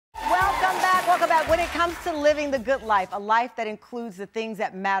But when it comes to living the good life, a life that includes the things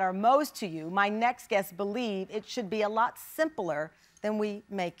that matter most to you, my next guests believe it should be a lot simpler than we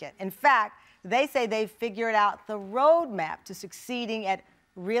make it. In fact, they say they've figured out the roadmap to succeeding at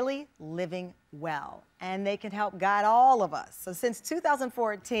really living well, and they can help guide all of us. So since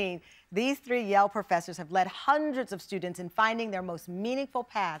 2014, these three Yale professors have led hundreds of students in finding their most meaningful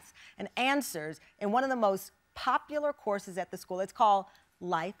paths and answers in one of the most popular courses at the school. It's called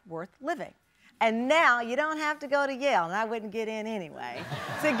Life Worth Living. And now you don't have to go to Yale, and I wouldn't get in anyway,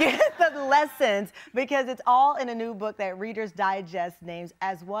 to get the lessons, because it's all in a new book that Reader's Digest names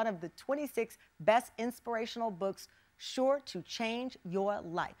as one of the 26 best inspirational books sure to change your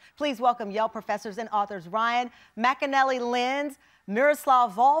life. Please welcome Yale professors and authors Ryan McAnnally-Linz,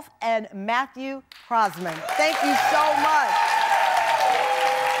 Miroslav Volf, and Matthew Croasmun. Thank you so much.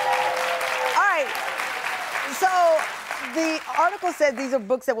 All right, so the article says these are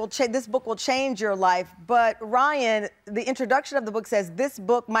books that will change, this book will change your life, but Ryan, the introduction of the book says this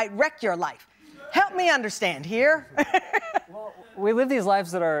book might wreck your life. Help me understand here. Well, we live these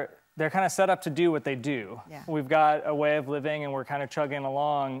lives that they're kind of set up to do what they do. Yeah. We've got a way of living and we're kind of chugging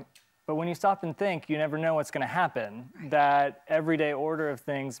along, but when you stop and think, you never know what's going to happen. Right. That everyday order of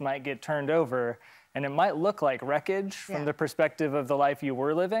things might get turned over, and it might look like wreckage from the perspective of the life you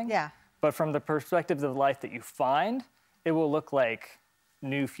were living. Yeah. But from the perspective of the life that you find, it will look like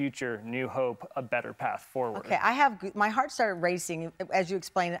new future, new hope, a better path forward. Okay, my heart started racing as you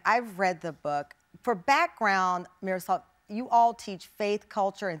explained it. I've read the book. For background, Miroslav, you all teach faith,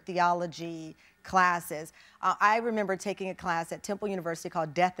 culture, and theology classes. I remember taking a class at Temple University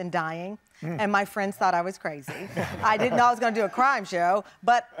called Death and Dying, and my friends thought I was crazy. I didn't know I was going to do a crime show,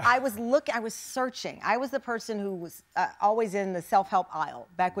 but I was searching. I was the person who was always in the self-help aisle,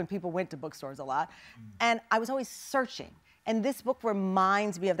 back when people went to bookstores a lot, and I was always searching. And this book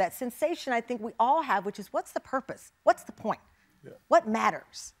reminds me of that sensation I think we all have, which is, what's the purpose? What's the point? Yeah. What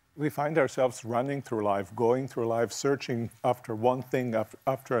matters? We find ourselves running through life, going through life, searching after one thing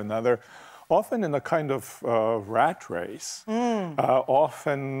after another, often in a kind of rat race,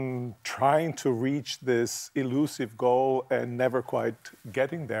 often trying to reach this elusive goal and never quite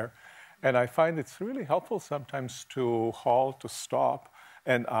getting there. And I find it's really helpful sometimes to halt, to stop,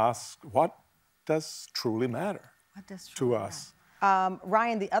 and ask, what does truly matter to us?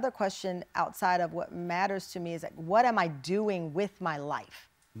 Ryan, the other question outside of what matters to me is, like, what am I doing with my life?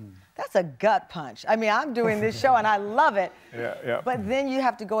 That's a gut punch. I mean, I'm doing this show and I love it. But then you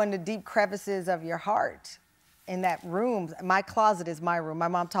have to go into deep crevices of your heart in that room. My closet is my room. My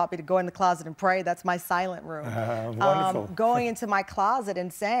mom taught me to go in the closet and pray. That's my silent room. Wonderful. Going into my closet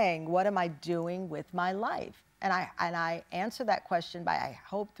and saying, what am I doing with my life? And I answer that question by, I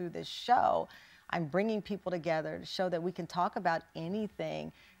hope through this show, I'm bringing people together to show that we can talk about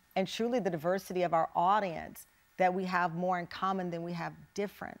anything, and truly the diversity of our audience, that we have more in common than we have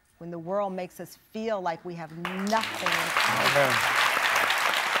different, when the world makes us feel like we have nothing in common.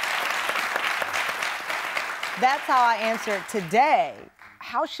 That's how I answer it today.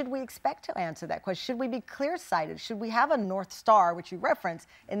 How should we expect to answer that question? Should we be clear-sighted? Should we have a North Star, which you reference,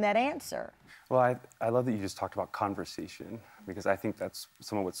 in that answer? Well, I love that you just talked about conversation, because I think that's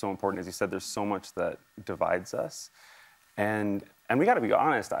some of what's so important. As you said, there's so much that divides us. And we got to be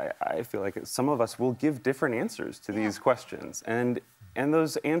honest, I feel like some of us will give different answers to these questions. And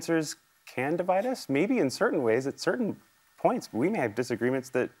those answers can divide us, maybe in certain ways, at certain points. We may have disagreements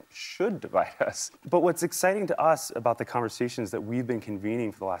that should divide us. But what's exciting to us about the conversations that we've been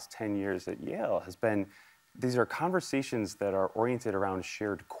convening for the last 10 years at Yale has been, these are conversations that are oriented around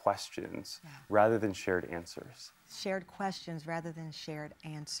shared questions rather than shared answers. Shared questions rather than shared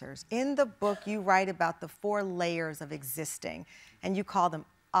answers. In the book, you write about the 4 layers of existing, and you call them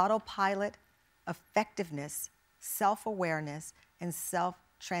autopilot, effectiveness, self-awareness, and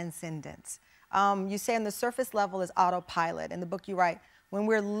self-transcendence. You say on the surface level is autopilot. In the book, you write, when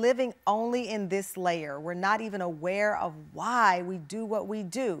we're living only in this layer, we're not even aware of why we do what we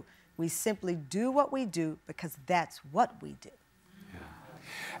do. We simply do what we do because that's what we do.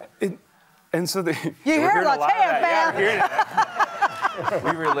 Yeah. And so you heard a lot of that.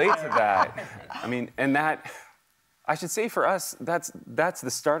 We relate to that. I mean, and that, I should say for us, that's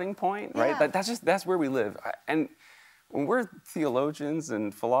the starting point, right? That's where we live. And when we're theologians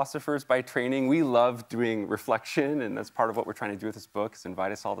and philosophers by training, we love doing reflection, and that's part of what we're trying to do with this book, is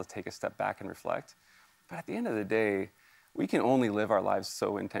invite us all to take a step back and reflect. But at the end of the day, we can only live our lives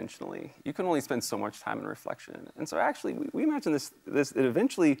so intentionally. You can only spend so much time in reflection. And so actually, we imagine this that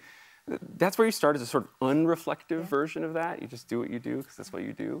eventually, that's where you start, as a sort of unreflective version of that. You just do what you do because that's what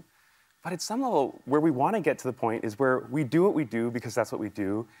you do. But at some level, where we want to get to the point is where we do what we do because that's what we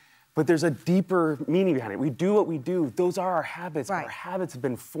do, but there's a deeper meaning behind it. We do what we do. Those are our habits. Right. Our habits have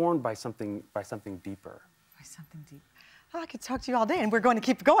been formed by something deeper. By something deep. Oh, I could talk to you all day, and we're going to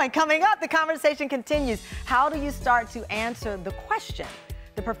keep going. Coming up, the conversation continues. How do you start to answer the question?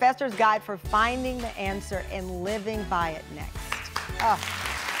 The Professor's Guide for Finding the Answer and Living by it next. Oh.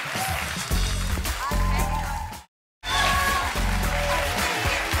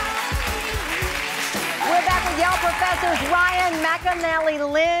 We're back with Yale Professors Ryan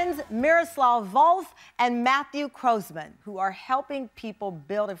McAnnally-Linz, Miroslav Volf, and Matthew Croasmun, who are helping people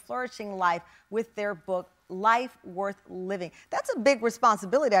build a flourishing life with their book, Life Worth Living. That's a big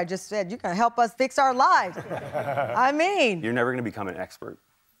responsibility. I just said, you're going to help us fix our lives. I mean. You're never going to become an expert.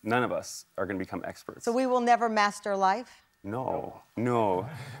 None of us are going to become experts. So we will never master life? No.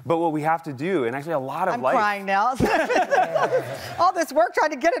 But what we have to do, and actually a lot of life. I'm crying now. All this work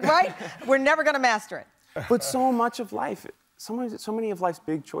trying to get it right, we're never going to master it. But so much of life, so many of life's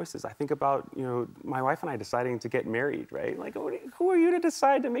big choices. I think about, my wife and I deciding to get married, right? Like, who are you to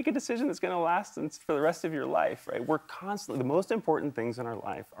decide to make a decision that's going to last for the rest of your life, right? We're constantly, the most important things in our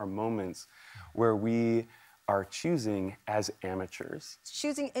life are moments where we are choosing as amateurs.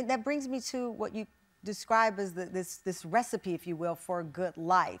 Choosing, and that brings me to what you describe as this recipe, if you will, for a good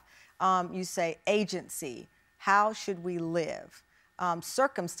life. You say agency. How should we live?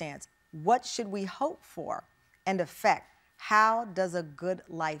 Circumstance. What should we hope for? And effect. How does a good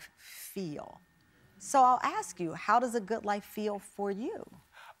life feel? So I'll ask you, how does a good life feel for you?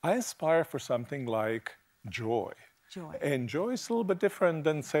 I aspire for something like joy. Joy. And joy is a little bit different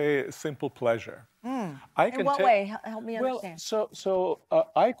than, say, simple pleasure. In what way? Help me understand. So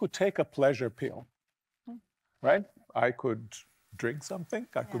I could take a pleasure pill, right? I could drink something,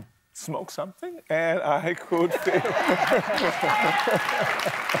 I could smoke something, and I could feel...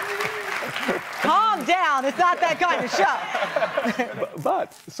 Calm down, it's not that kind of show.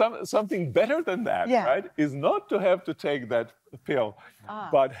 but something better than that, right, is not to have to take that pill,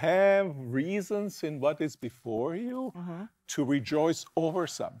 but have reasons in what is before you to rejoice over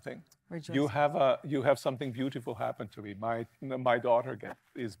something. You have something beautiful happen to me. My daughter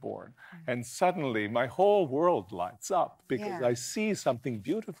is born, and suddenly my whole world lights up because I see something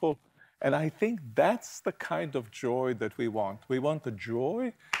beautiful. And I think that's the kind of joy that we want. We want the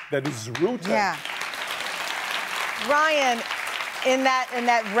joy that is rooted. Yeah. Ryan, in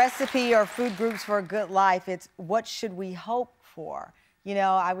that recipe or food groups for a good life, it's what should we hope for? I'm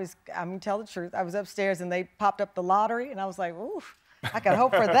gonna tell the truth, I was upstairs and they popped up the lottery and I was like, ooh, I could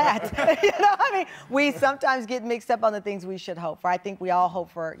hope for that. We sometimes get mixed up on the things we should hope for. I think we all hope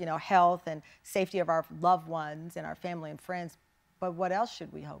for, health and safety of our loved ones and our family and friends. But what else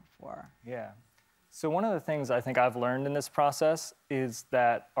should we hope for? Yeah. So one of the things I think I've learned in this process is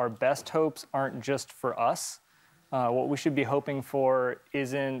that our best hopes aren't just for us. What we should be hoping for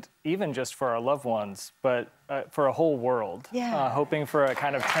isn't even just for our loved ones, but for a whole world. Yeah. Hoping for a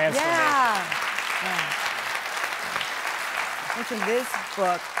kind of transformation. In this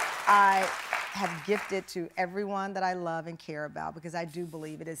book, I have gifted to everyone that I love and care about because I do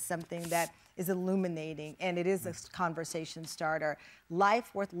believe it is something that is illuminating and it is a conversation starter.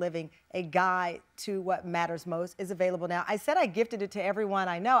 Life Worth Living, a guide to what matters most, is available now. I said I gifted it to everyone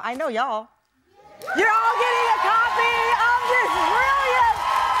I know. I know y'all. You're all getting a copy of this brilliant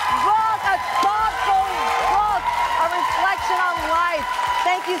book, a thoughtful book, a reflection on life.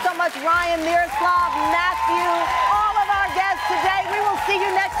 Thank you so much, Ryan, Miroslav, Matthew, all of our guests today. We will see you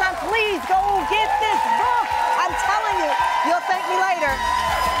next time. Please go get this book.